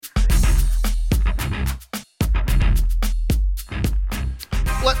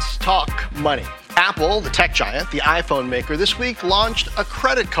talk money. Apple, the tech giant, the iPhone maker, this week launched a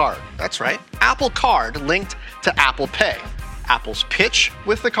credit card. That's right, Apple Card linked to Apple Pay. Apple's pitch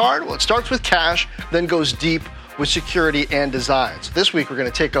with the card, well, it starts with cash, then goes deep with security and design. So this week we're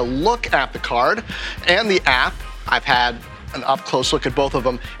going to take a look at the card and the app. I've had an up-close look at both of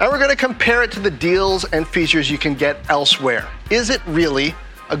them, and we're going to compare it to the deals and features you can get elsewhere. Is it really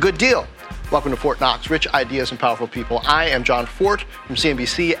a good deal? Welcome to Fort Knox, Rich Ideas and Powerful People. I am John Fort from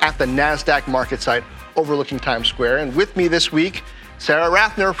CNBC at the NASDAQ market site overlooking Times Square. And with me this week, Sara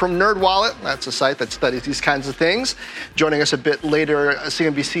Rathner from NerdWallet. That's a site that studies these kinds of things. Joining us a bit later,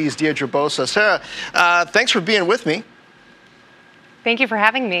 CNBC's Dierdre Bosa. Sara, thanks for being with me. Thank you for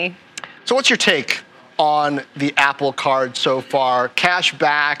having me. So what's your take on the Apple Card so far? Cash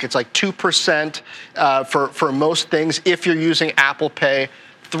back, it's like 2% for most things if you're using Apple Pay.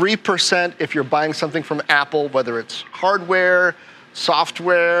 3% if you're buying something from Apple, whether it's hardware,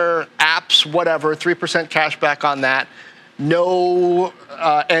 software, apps, whatever, 3% cash back on that. No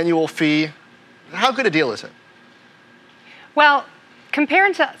annual fee. How good a deal is it? Well,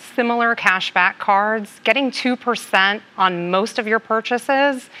 compared to similar cashback cards, getting 2% on most of your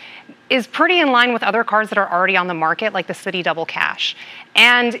purchases is pretty in line with other cards that are already on the market, like the Citi Double Cash.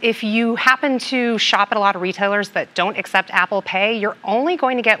 And if you happen to shop at a lot of retailers that don't accept Apple Pay, you're only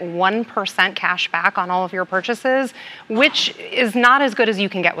going to get 1% cash back on all of your purchases, which is not as good as you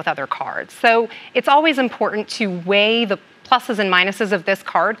can get with other cards. So it's always important to weigh the pluses and minuses of this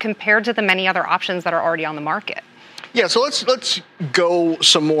card compared to the many other options that are already on the market. Yeah, so let's go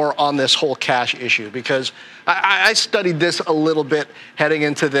some more on this whole cash issue, because I studied this a little bit heading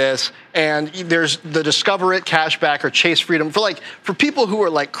into this, and there's the Discover It cashback or Chase Freedom for people who are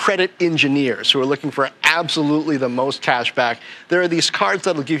like credit engineers who are looking for absolutely the most cash back. There are these cards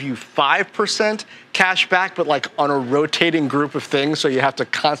that'll give you 5% cash back, but like on a rotating group of things, so you have to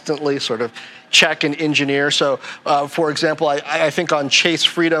constantly sort of check and engineer. So, for example, I think on Chase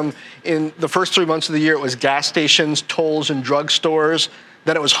Freedom, in the first 3 months of the year, it was gas stations, tolls, and drugstores.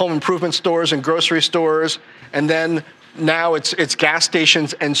 Then it was home improvement stores and grocery stores. And then now it's gas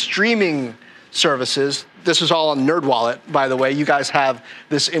stations and streaming services. This is all on NerdWallet, by the way. You guys have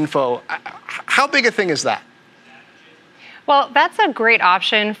this info. How big a thing is that? Well, that's a great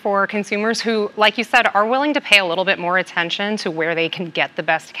option for consumers who, like you said, are willing to pay a little bit more attention to where they can get the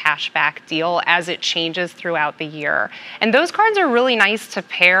best cashback deal as it changes throughout the year. And those cards are really nice to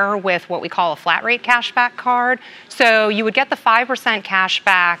pair with what we call a flat rate cashback card. So you would get the 5%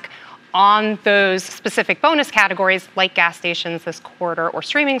 cashback on those specific bonus categories like gas stations this quarter or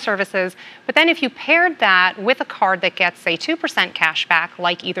streaming services. But then if you paired that with a card that gets, say, 2% cashback,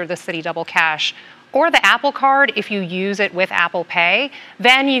 like either the Citi Double Cash or the Apple Card, if you use it with Apple Pay,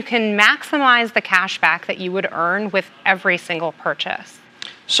 then you can maximize the cash back that you would earn with every single purchase.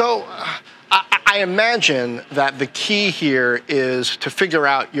 So I imagine that the key here is to figure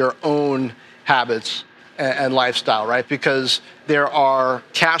out your own habits and lifestyle, right? Because there are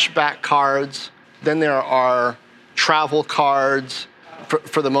cash back cards, then there are travel cards,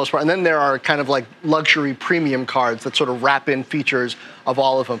 for the most part. And then there are kind of like luxury premium cards that sort of wrap in features of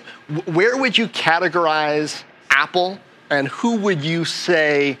all of them. Where would you categorize Apple, and who would you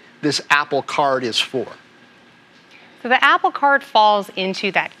say this Apple Card is for? So the Apple Card falls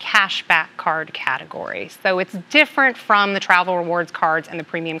into that cashback card category. So it's different from the travel rewards cards and the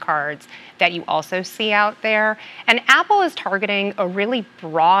premium cards that you also see out there. And Apple is targeting a really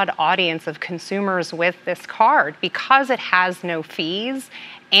broad audience of consumers with this card because it has no fees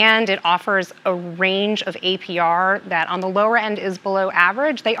and it offers a range of APR that on the lower end is below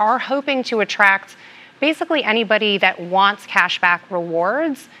average. They are hoping to attract basically anybody that wants cashback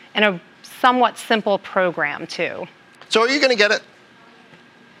rewards in a somewhat simple program too. So are you going to get it?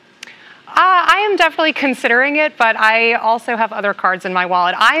 I am definitely considering it, but I also have other cards in my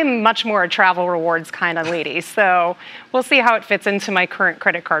wallet. I am much more a travel rewards kind of lady, so we'll see how it fits into my current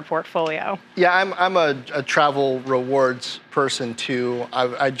credit card portfolio. Yeah, I'm a travel rewards person too.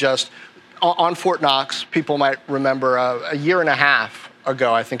 I just, on Fort Knox, people might remember a year and a half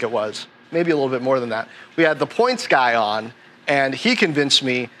ago, I think it was, maybe a little bit more than that, we had the points guy on, and he convinced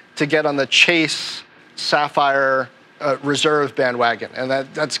me to get on the Chase Sapphire Reserve bandwagon, and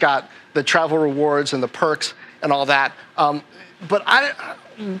that's got the travel rewards and the perks and all that. But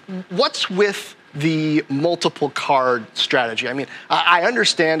what's with the multiple card strategy? I mean, I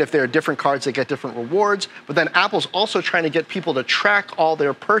understand if there are different cards that get different rewards, but then Apple's also trying to get people to track all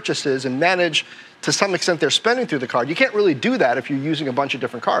their purchases and manage, to some extent, their spending through the card. You can't really do that if you're using a bunch of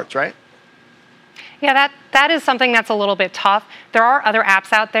different cards, right? Yeah, that is something that's a little bit tough. There are other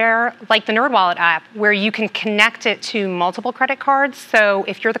apps out there, like the NerdWallet app, where you can connect it to multiple credit cards. So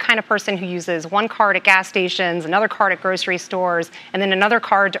if you're the kind of person who uses one card at gas stations, another card at grocery stores, and then another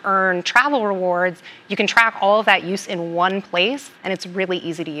card to earn travel rewards, you can track all of that use in one place, and it's really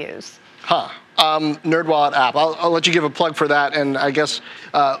easy to use. NerdWallet app. I'll let you give a plug for that, and I guess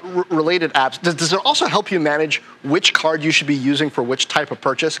related apps. Does it also help you manage which card you should be using for which type of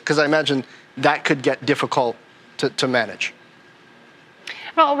purchase? Because I imagine that could get difficult to manage.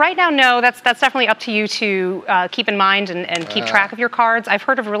 Well, right now, no. That's definitely up to you to keep in mind and keep track of your cards. I've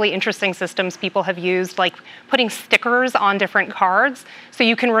heard of really interesting systems people have used, like putting stickers on different cards, so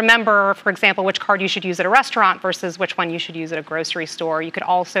you can remember, for example, which card you should use at a restaurant versus which one you should use at a grocery store. You could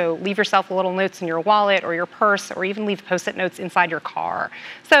also leave yourself little notes in your wallet or your purse, or even leave Post-it notes inside your car.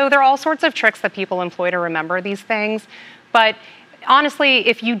 So there are all sorts of tricks that people employ to remember these things. But honestly,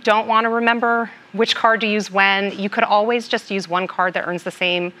 if you don't want to remember which card to use when, you could always just use one card that earns the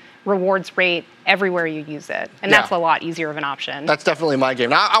same rewards rate everywhere you use it. And that's a lot easier of an option. That's definitely my game.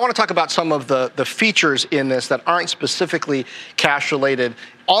 Now, I want to talk about some of the features in this that aren't specifically cash related.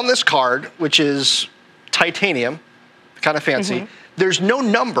 On this card, which is titanium, kind of fancy, there's no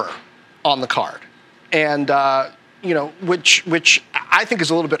number on the card. And, which I think is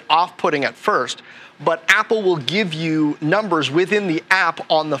a little bit off-putting at first. But Apple will give you numbers within the app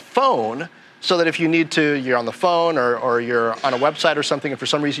on the phone, so that if you need to, you're on the phone or you're on a website or something, and for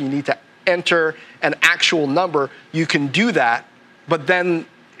some reason you need to enter an actual number, you can do that, but then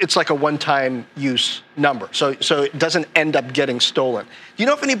it's like a one-time use number. So it doesn't end up getting stolen. Do you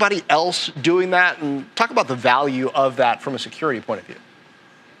know of anybody else doing that? And talk about the value of that from a security point of view.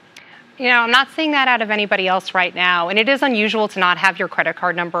 I'm not seeing that out of anybody else right now. And it is unusual to not have your credit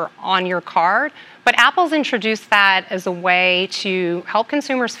card number on your card. But Apple's introduced that as a way to help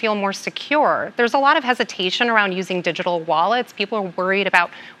consumers feel more secure. There's a lot of hesitation around using digital wallets. People are worried about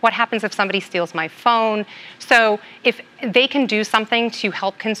what happens if somebody steals my phone. So if they can do something to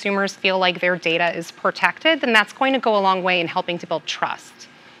help consumers feel like their data is protected, then that's going to go a long way in helping to build trust.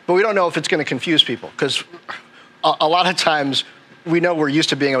 But we don't know if it's going to confuse people, because a lot of times we know we're used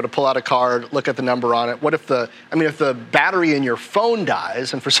to being able to pull out a card, look at the number on it. What if if the battery in your phone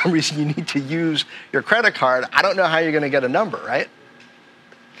dies and for some reason you need to use your credit card, I don't know how you're going to get a number, right?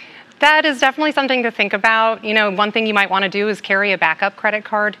 That is definitely something to think about. One thing you might want to do is carry a backup credit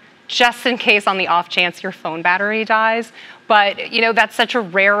card just in case, on the off chance your phone battery dies. But, that's such a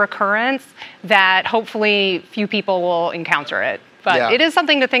rare occurrence that hopefully few people will encounter it. But it is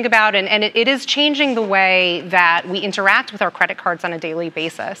something to think about, and it is changing the way that we interact with our credit cards on a daily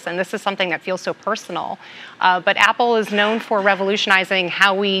basis. And this is something that feels so personal. But Apple is known for revolutionizing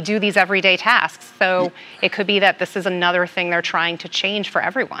how we do these everyday tasks. So it could be that this is another thing they're trying to change for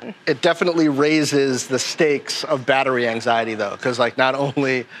everyone. It definitely raises the stakes of battery anxiety, though, because not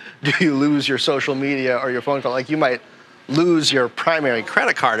only do you lose your social media or your phone call, you might lose your primary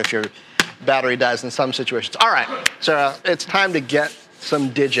credit card if your battery dies in some situations. All right, Sarah, it's time to get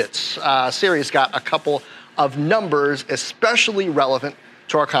some digits. Siri's got a couple of numbers especially relevant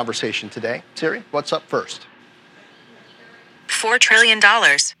to our conversation today. Siri, what's up first? $4 trillion.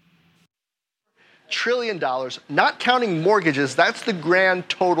 $4 trillion, not counting mortgages. That's the grand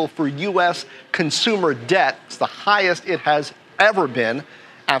total for U.S. consumer debt. It's the highest it has ever been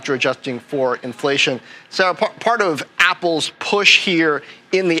after adjusting for inflation. So part of Apple's push here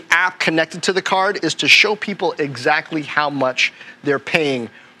in the app connected to the card is to show people exactly how much they're paying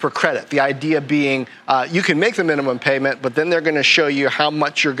for credit. The idea being you can make the minimum payment, but then they're going to show you how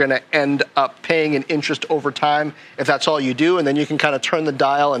much you're going to end up paying in interest over time if that's all you do. And then you can kind of turn the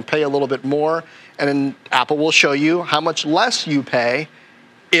dial and pay a little bit more. And then Apple will show you how much less you pay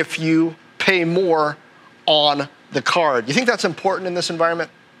if you pay more on the card. You think that's important in this environment?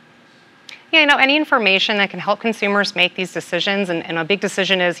 Yeah, any information that can help consumers make these decisions, and a big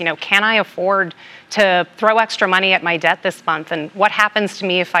decision is, can I afford to throw extra money at my debt this month, and what happens to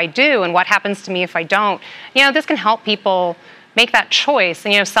me if I do, and what happens to me if I don't? This can help people make that choice.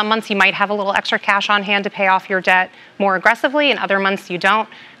 And, some months you might have a little extra cash on hand to pay off your debt more aggressively, and other months you don't.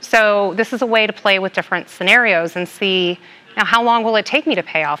 So this is a way to play with different scenarios and see, how long will it take me to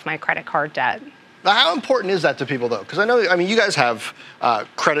pay off my credit card debt? Now, how important is that to people, though? Because you guys have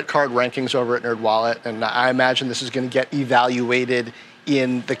credit card rankings over at NerdWallet, and I imagine this is going to get evaluated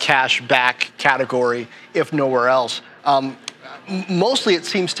in the cash back category, if nowhere else. Mostly it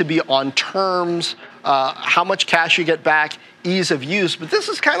seems to be on terms, how much cash you get back, ease of use, but this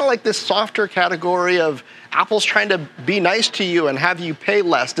is kind of like this softer category of Apple's trying to be nice to you and have you pay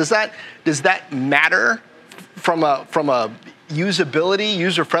less. Does that matter from a usability,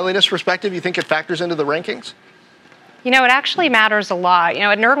 user-friendliness perspective, you think it factors into the rankings? It actually matters a lot.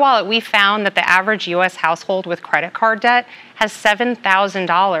 At NerdWallet, we found that the average U.S. household with credit card debt has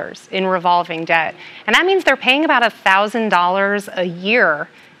 $7,000 in revolving debt. And that means they're paying about $1,000 a year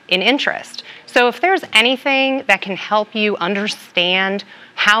in interest. So if there's anything that can help you understand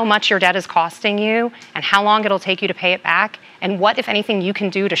how much your debt is costing you and how long it'll take you to pay it back, and what, if anything, you can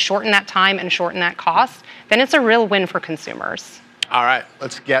do to shorten that time and shorten that cost, then it's a real win for consumers. All right,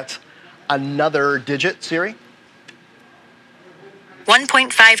 let's get another digit, Siri.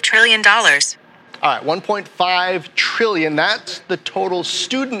 $1.5 trillion. All right, $1.5 trillion. That's the total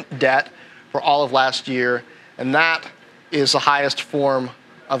student debt for all of last year, and that is the highest form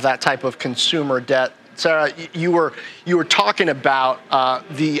of that type of consumer debt. Sara, you were talking about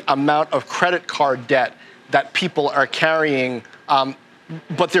the amount of credit card debt that people are carrying,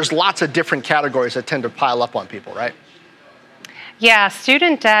 but there's lots of different categories that tend to pile up on people, right? Yeah,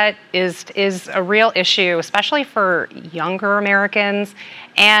 student debt is a real issue, especially for younger Americans.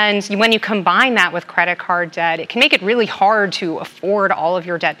 And when you combine that with credit card debt, it can make it really hard to afford all of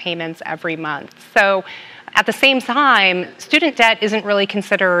your debt payments every month. So at the same time, student debt isn't really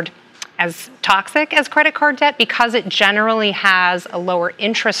considered as toxic as credit card debt because it generally has a lower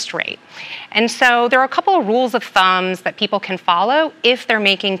interest rate. And so there are a couple of rules of thumbs that people can follow if they're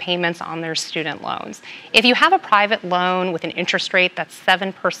making payments on their student loans. If you have a private loan with an interest rate that's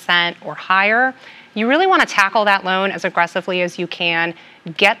 7% or higher, you really want to tackle that loan as aggressively as you can,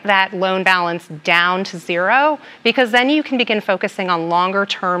 get that loan balance down to zero, because then you can begin focusing on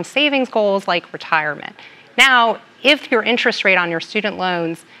longer-term savings goals like retirement. Now, if your interest rate on your student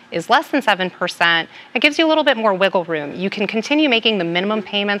loans is less than 7%, it gives you a little bit more wiggle room. You can continue making the minimum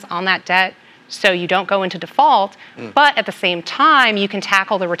payments on that debt so you don't go into default, but at the same time, you can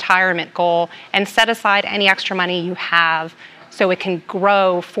tackle the retirement goal and set aside any extra money you have so it can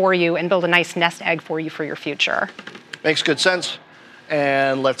grow for you and build a nice nest egg for you for your future. Makes good sense.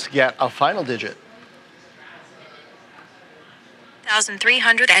 And let's get a final digit.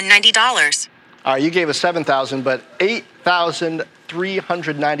 $1,390. All right, you gave us 7,000, but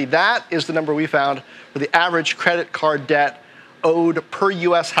 8,390. That is the number we found for the average credit card debt owed per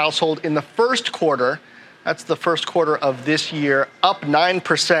U.S. household in the first quarter. That's the first quarter of this year, up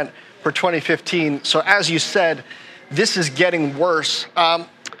 9% for 2015. So as you said, this is getting worse. There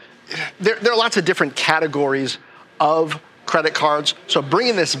are lots of different categories of credit cards. So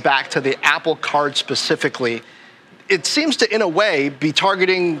bringing this back to the Apple Card specifically, it seems to, in a way, be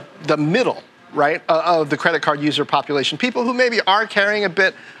targeting the middle, right, of the credit card user population. People who maybe are carrying a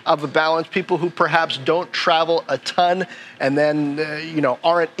bit of a balance, people who perhaps don't travel a ton and then,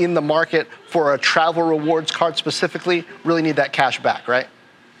 aren't in the market for a travel rewards card specifically, really need that cash back, right?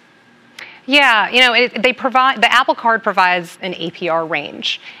 Yeah, the Apple Card provides an APR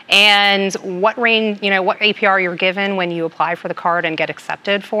range, and what APR you're given when you apply for the card and get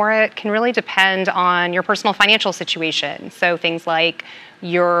accepted for it can really depend on your personal financial situation. So things like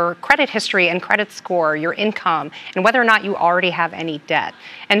your credit history and credit score, your income, and whether or not you already have any debt.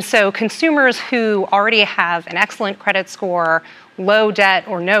 And so consumers who already have an excellent credit score, low debt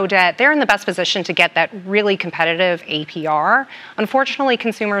or no debt, they're in the best position to get that really competitive APR. Unfortunately,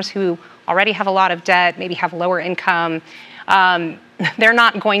 consumers who already have a lot of debt, maybe have lower income, they're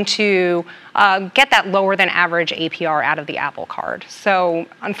not going to get that lower than average APR out of the Apple Card. So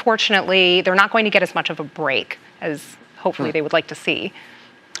unfortunately, they're not going to get as much of a break as hopefully they would like to see.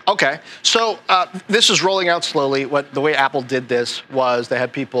 Okay, so this is rolling out slowly. The way Apple did this was they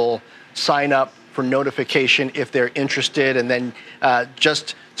had people sign up for notification if they're interested, and then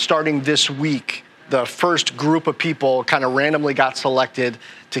just starting this week, the first group of people kind of randomly got selected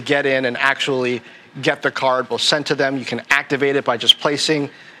to get in and actually get the card. We'll send to them. You can activate it by just placing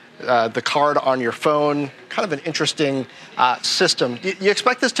the card on your phone. Kind of an interesting system. You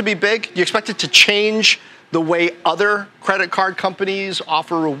expect this to be big? You expect it to change the way other credit card companies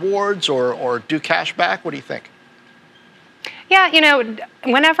offer rewards or do cash back? What do you think? Yeah,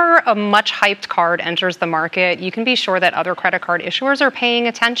 whenever a much hyped card enters the market, you can be sure that other credit card issuers are paying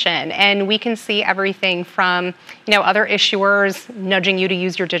attention. And we can see everything from, other issuers nudging you to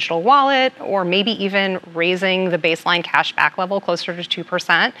use your digital wallet or maybe even raising the baseline cashback level closer to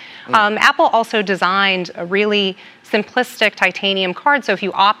 2%. Apple also designed a really simplistic titanium card. So if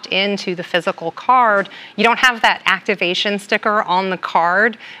you opt into the physical card, you don't have that activation sticker on the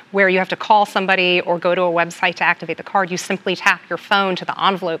card where you have to call somebody or go to a website to activate the card. You simply tap your phone to the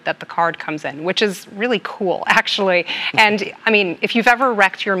envelope that the card comes in, which is really cool, actually. And if you've ever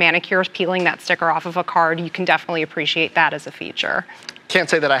wrecked your manicure peeling that sticker off of a card, you can definitely appreciate that as a feature. Can't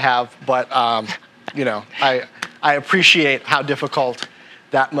say that I have, but I appreciate how difficult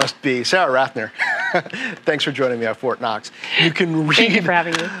that must be. Sara Rathner, thanks for joining me at Fort Knox. You can read Thank you for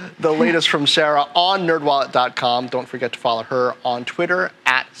having me. the latest from Sara on NerdWallet.com. Don't forget to follow her on Twitter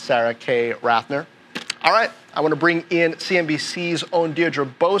at Sara K. Rathner. All right, I want to bring in CNBC's own Dierdre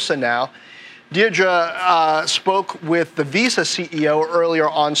Bosa now. Dierdre spoke with the Visa CEO earlier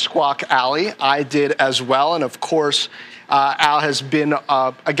on Squawk Alley. I did as well, and of course, Al has been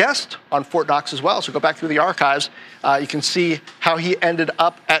a guest on Fort Knox as well, so go back through the archives. You can see how he ended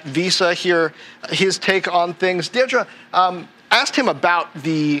up at Visa, hear his take on things. Dierdre, asked him about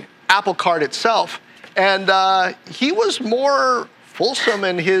the Apple Card itself, and he was more fulsome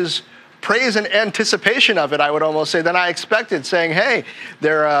in his praise and anticipation of it, I would almost say, than I expected, saying, hey,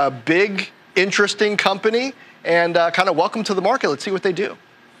 they're a big, interesting company, and kind of welcome to the market. Let's see what they do.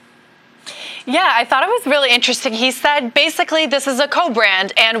 Yeah, I thought it was really interesting. He said, basically, this is a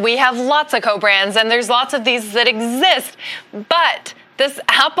co-brand, and we have lots of co-brands, and there's lots of these that exist. But this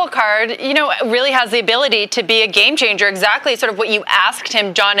Apple Card, really has the ability to be a game changer, exactly sort of what you asked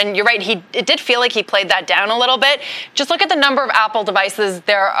him, John. And you're right, it did feel like he played that down a little bit. Just look at the number of Apple devices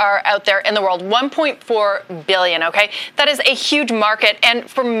there are out there in the world, 1.4 billion, okay? That is a huge market. And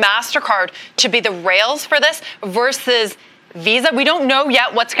for MasterCard to be the rails for this versus Visa, we don't know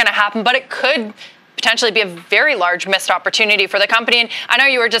yet what's going to happen, but it could potentially be a very large missed opportunity for the company. And I know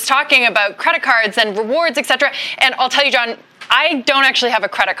you were just talking about credit cards and rewards, et cetera. And I'll tell you, John, I don't actually have a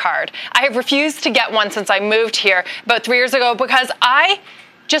credit card. I have refused to get one since I moved here about 3 years ago because I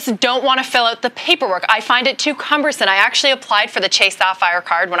just don't want to fill out the paperwork. I find it too cumbersome. I actually applied for the Chase Sapphire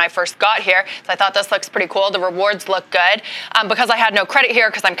card when I first got here, so I thought this looks pretty cool. The rewards look good. Because I had no credit here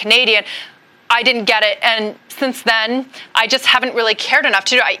because I'm Canadian, I didn't get it, and since then, I just haven't really cared enough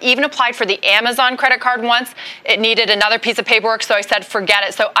to do it. I even applied for the Amazon credit card once. It needed another piece of paperwork, so I said, forget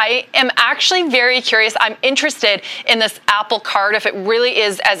it. So I am actually very curious. I'm interested in this Apple Card, if it really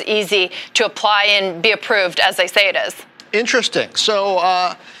is as easy to apply and be approved as they say it is. Interesting. So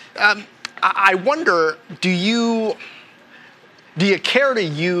I wonder, do you care to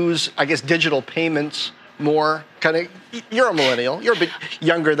use, I guess, digital payments more? Kind of, you're a millennial. You're a bit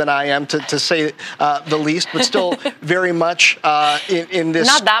younger than I am, to say the least, but still very much in this.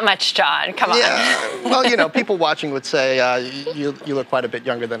 Not that much, John. Come on. Yeah. Well, people watching would say you look quite a bit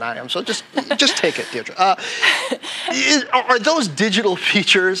younger than I am. So just take it, Dierdre. Are those digital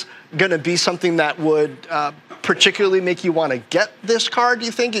features going to be something that would particularly make you want to get this card? Do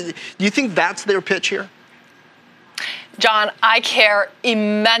you think that's their pitch here? John, I care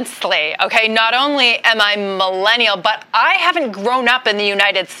immensely, okay? Not only am I millennial, but I haven't grown up in the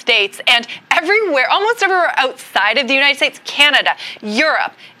United States, and almost everywhere outside of the United States, Canada,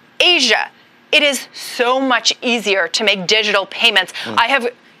 Europe, Asia, it is so much easier to make digital payments. I have,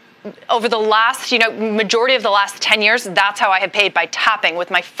 over the last, majority of the last 10 years, that's how I have paid, by tapping with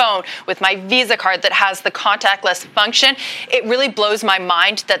my phone, with my Visa card that has the contactless function. It really blows my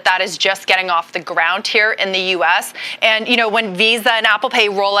mind that is just getting off the ground here in the U.S. And, when Visa and Apple Pay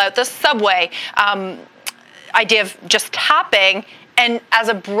roll out the subway idea of just tapping, and as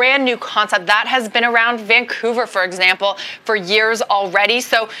a brand new concept, that has been around Vancouver, for example, for years already.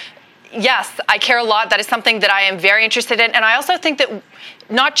 So yes, I care a lot. That is something that I am very interested in. And I also think that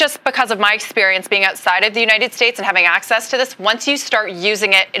not just because of my experience being outside of the United States and having access to this, once you start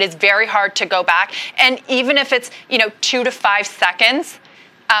using it, it is very hard to go back. And even if it's, 2 to 5 seconds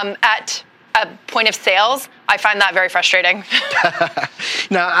at a point of sales, I find that very frustrating.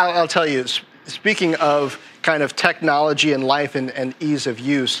 Now, I'll tell you, speaking of kind of technology and life and ease of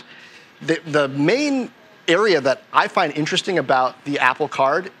use, the main area that I find interesting about the Apple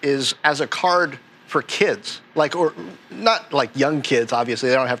Card is as a card for kids, or not like young kids, obviously,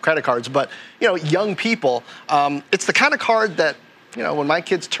 they don't have credit cards, but, young people. It's the kind of card that, when my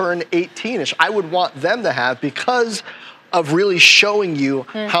kids turn 18-ish, I would want them to have because of really showing you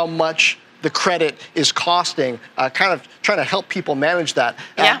how much the credit is costing, kind of trying to help people manage that.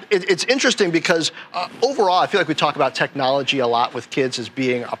 Yeah. It's interesting because overall, I feel like we talk about technology a lot with kids as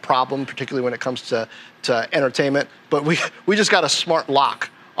being a problem, particularly when it comes to entertainment. But we just got a smart lock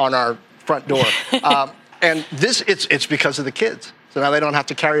on our front door. And it's because of the kids. So now they don't have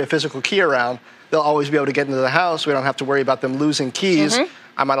to carry a physical key around. They'll always be able to get into the house. We don't have to worry about them losing keys.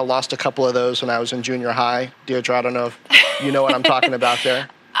 I might have lost a couple of those when I was in junior high. Dierdre, I don't know if you know what I'm talking about there.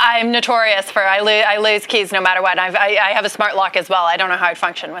 I'm notorious for I lose keys no matter what. I have a smart lock as well. I don't know how I'd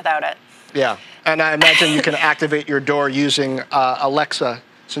function without it. Yeah, and I imagine you can activate your door using Alexa,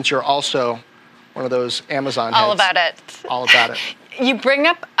 since you're also one of those Amazon heads. All about it. All about it. you bring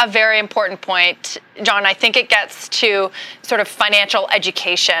up a very important point, John. I think it gets to sort of financial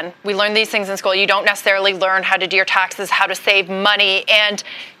education. We learn these things in school. You don't necessarily learn how to do your taxes, how to save money. And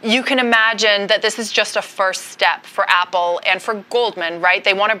you can imagine that this is just a first step for Apple and for Goldman, right?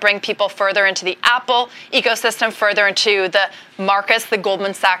 They want to bring people further into the Apple ecosystem, further into the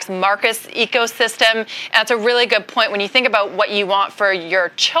Goldman Sachs Marcus ecosystem. And that's a really good point. When you think about what you want for your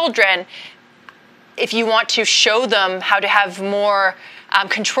children, if you want to show them how to have more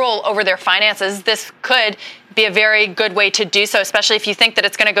control over their finances, this could be a very good way to do so, especially if you think that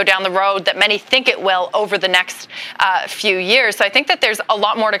it's going to go down the road that many think it will over the next few years. So I think that there's a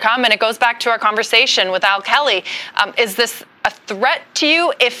lot more to come, and it goes back to our conversation with Al Kelly. Is this a threat to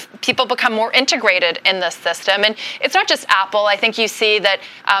you if people become more integrated in this system? And it's not just Apple. I think you see that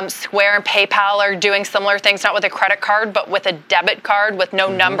Square and PayPal are doing similar things, not with a credit card, but with a debit card with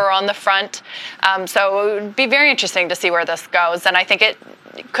no number on the front. So it would be very interesting to see where this goes. And I think it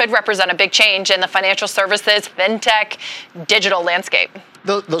could represent a big change in the financial services, fintech, digital landscape.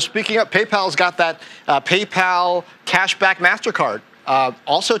 Though speaking of, PayPal's got that PayPal cashback MasterCard,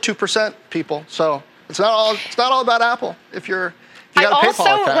 also 2% people. So it's not all about Apple. If you got a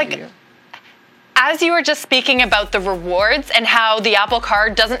PayPal account. As you were just speaking about the rewards and how the Apple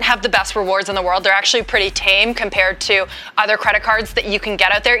Card doesn't have the best rewards in the world, they're actually pretty tame compared to other credit cards that you can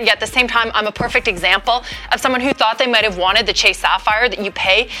get out there. Yet at the same time, I'm a perfect example of someone who thought they might have wanted the Chase Sapphire that you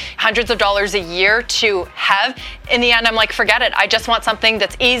pay hundreds of dollars a year to have. In the end, I'm like, forget it. I just want something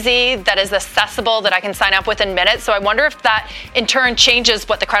that's easy, that is accessible, that I can sign up within minutes. So I wonder if that in turn changes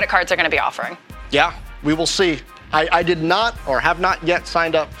what the credit cards are going to be offering. Yeah, we will see. I did not or have not yet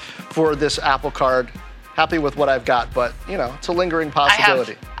signed up for this Apple Card. Happy with what I've got, but, it's a lingering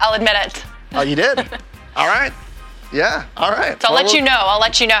possibility. I'll admit it. Oh, you did? All right. Yeah, all right. So I'll let you know how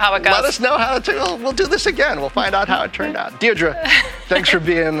it goes. Let us know we'll do this again. We'll find out how it turned out. Dierdre, thanks for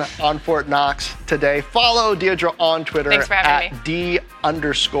being on Fort Knox today. Follow Dierdre on Twitter Thanks for having me.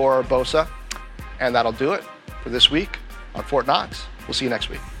 @D_Bosa. And that'll do it for this week on Fort Knox. We'll see you next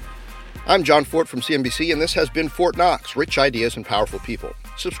week. I'm John Fort from CNBC, and this has been Fort Knox, Rich Ideas and Powerful People.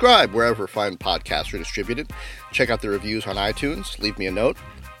 Subscribe wherever fine podcasts are distributed. Check out the reviews on iTunes. Leave me a note.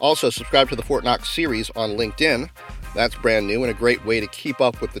 Also, subscribe to the Fort Knox series on LinkedIn. That's brand new and a great way to keep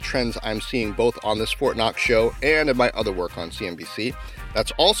up with the trends I'm seeing both on this Fort Knox show and in my other work on CNBC.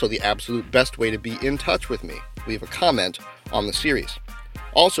 That's also the absolute best way to be in touch with me. Leave a comment on the series.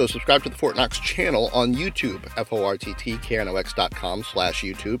 Also, subscribe to the Fort Knox channel on YouTube,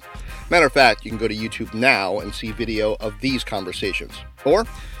 FortKnox.com/YouTube. Matter of fact, you can go to YouTube now and see video of these conversations. Or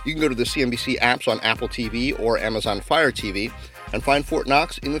you can go to the CNBC apps on Apple TV or Amazon Fire TV and find Fort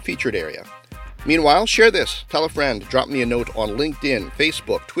Knox in the featured area. Meanwhile, share this, tell a friend, drop me a note on LinkedIn,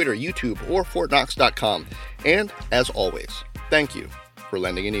 Facebook, Twitter, YouTube, or FortKnox.com. And as always, thank you for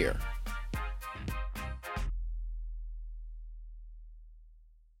lending an ear.